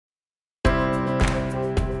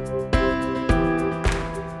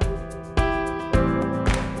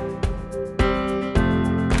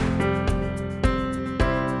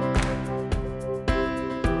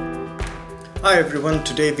Hi everyone,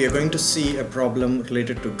 today we are going to see a problem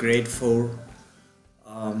related to grade 4.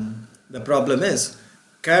 The problem is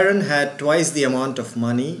Karen had twice the amount of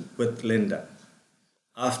money with Linda.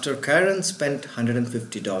 After Karen spent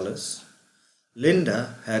 $150,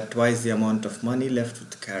 Linda had twice the amount of money left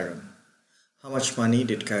with Karen. How much money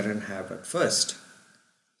did Karen have at first?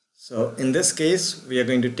 So in this case, we are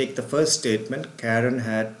going to take the first statement. Karen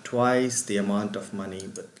had twice the amount of money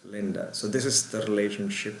with Linda. So this is the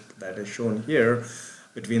relationship that is shown here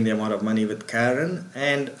between the amount of money with Karen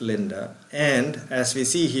and Linda. And as we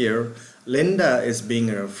see here, Linda is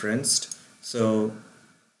being referenced. So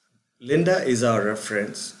Linda is our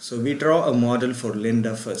reference. So we draw a model for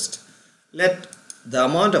Linda first. Let the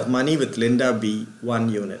amount of money with Linda be 1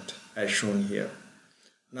 unit as shown here.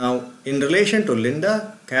 Now, in relation to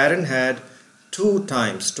Linda, Karen had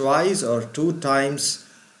twice or two times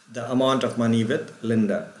the amount of money with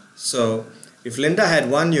Linda. So, if Linda had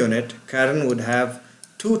 1 unit, Karen would have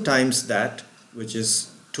 2 times that, which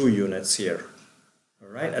is 2 units here.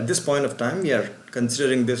 Alright, at this point of time, we are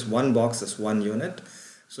considering this one box as 1 unit.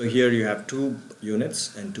 So, here you have 2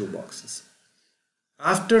 units and 2 boxes.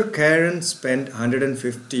 After Karen spent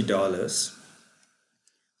 $150,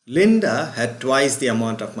 Linda had twice the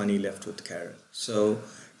amount of money left with Karen. So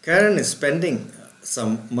Karen is spending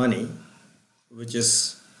some money, which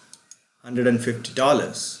is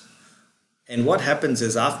 $150. And what happens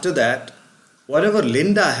is after that, whatever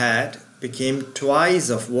Linda had became twice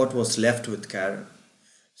of what was left with Karen.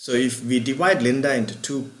 So if we divide Linda into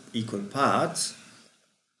 2 equal parts,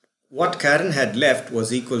 what Karen had left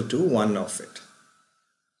was equal to 1 of it.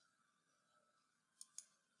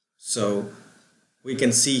 So we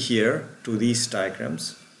can see here to these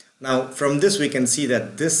diagrams. Now from this we can see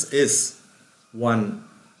that this is 1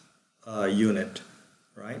 unit,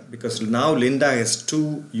 right? Because now Linda has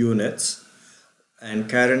 2 units and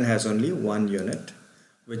Karen has only 1 unit,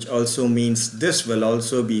 which also means this will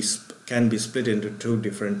also can be split into 2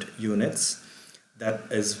 different units. That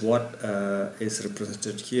is what is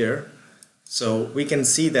represented here. So we can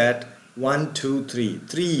see that 1, 2,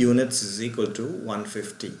 3 units is equal to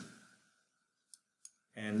 150.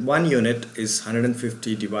 And 1 unit is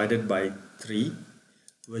 150 divided by 3,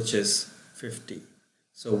 which is 50.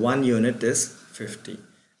 So 1 unit is 50.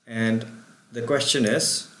 And the question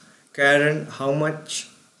is, Karen, how much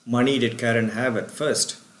money did Karen have at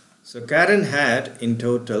first? So Karen had in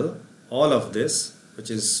total all of this,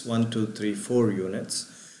 which is 1, 2, 3, 4 units.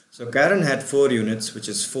 So Karen had 4 units, which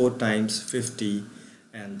is 4 times 50,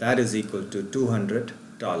 and that is equal to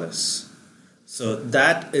 $200. So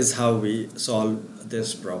that is how we solve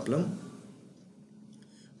this problem.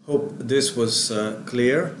 Hope this was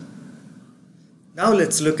clear. Now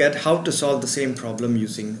let's look at how to solve the same problem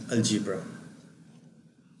using algebra.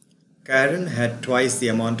 Karen had twice the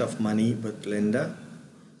amount of money with Linda.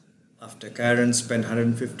 After Karen spent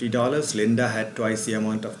 $150, Linda had twice the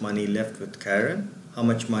amount of money left with Karen. How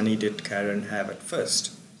much money did Karen have at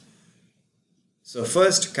first? So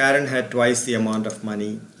first, Karen had twice the amount of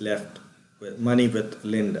money left with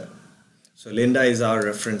Linda. So Linda is our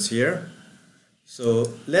reference here.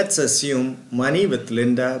 So let's assume money with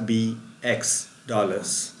Linda be X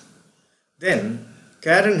dollars. Then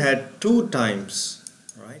Karen had 2 times,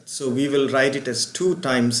 right? So we will write it as 2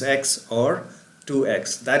 times X or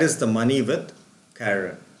 2X. That is the money with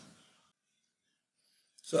Karen.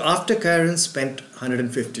 So after Karen spent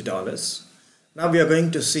 $150, now we are going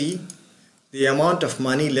to see the amount of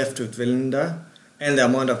money left with Linda and the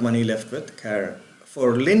amount of money left with Karen.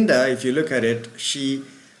 For Linda, if you look at it, she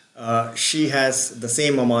has the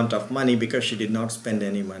same amount of money because she did not spend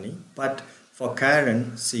any money. But for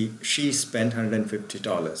Karen, she spent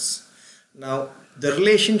 $150. Now, the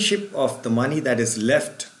relationship of the money that is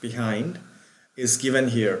left behind is given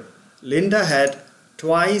here. Linda had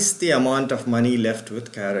twice the amount of money left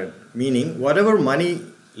with Karen, meaning whatever money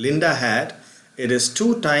Linda had, it is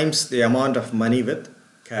 2 times the amount of money with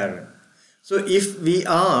Karen. So if we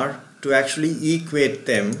are to actually equate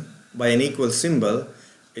them by an equal symbol,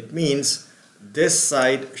 it means this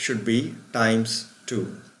side should be times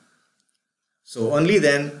 2. So only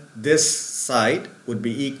then this side would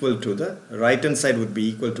be equal to the right hand side would be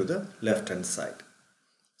equal to the left hand side.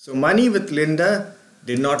 So money with Linda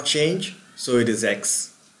did not change, so it is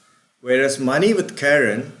X. Whereas money with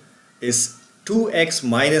Karen is 2X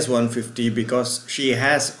minus 150 because she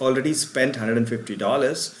has already spent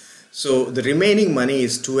 $150. So the remaining money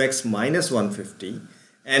is 2x minus 150,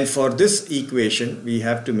 and for this equation we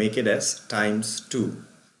have to make it as times 2.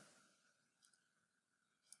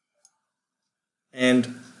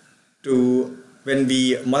 And when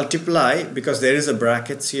we multiply, because there is a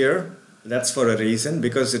brackets here, That's for a reason,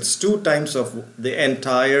 because it's 2 times of the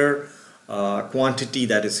entire quantity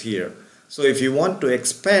that is here. So if you want to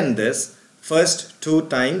expand this, first 2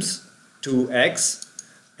 times 2x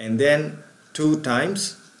and then 2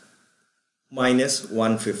 times minus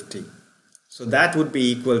 150. So that would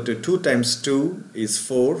be equal to 2 times 2 is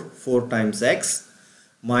 4, 4 times x,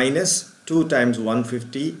 minus 2 times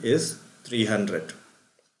 150 is 300.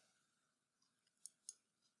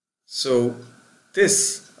 So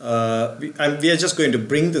this, we are just going to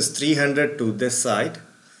bring this 300 to this side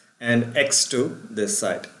and x to this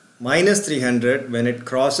side. Minus 300, when it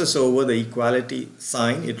crosses over the equality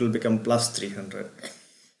sign, it will become plus 300.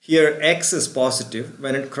 Here x is positive.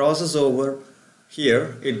 When it crosses over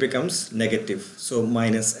here, it becomes negative. So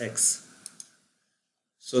minus x.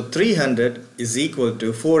 So 300 is equal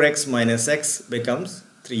to 4x minus x becomes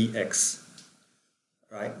 3x.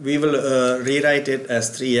 Right. We will rewrite it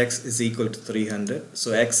as 3x is equal to 300.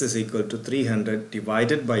 So x is equal to 300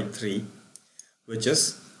 divided by 3, which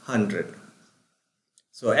is 100.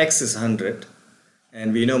 So x is 100,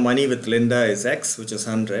 and we know money with Linda is x, which is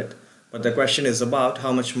 100. But the question is about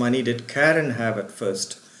how much money did Karen have at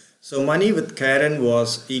first. So money with Karen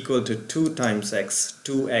was equal to 2 times x,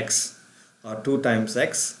 2x, or 2 times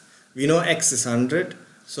x. We know x is 100,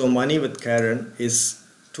 so money with Karen is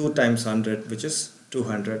 2 times 100, which is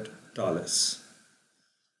 $200.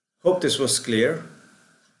 Hope this was clear.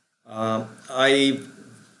 I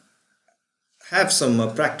have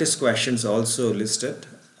some practice questions also listed.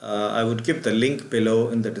 I would give the link below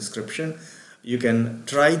in the description. You can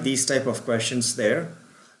try these type of questions there.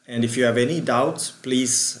 And if you have any doubts,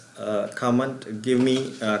 please give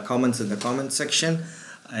me comments in the comment section,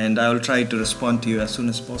 and I will try to respond to you as soon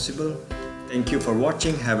as possible. Thank you for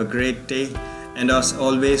watching. Have a great day. And as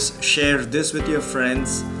always, share this with your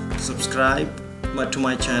friends, subscribe to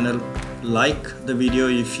my channel, like the video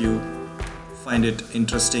if you find it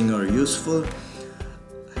interesting or useful.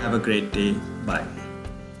 Have a great day. Bye.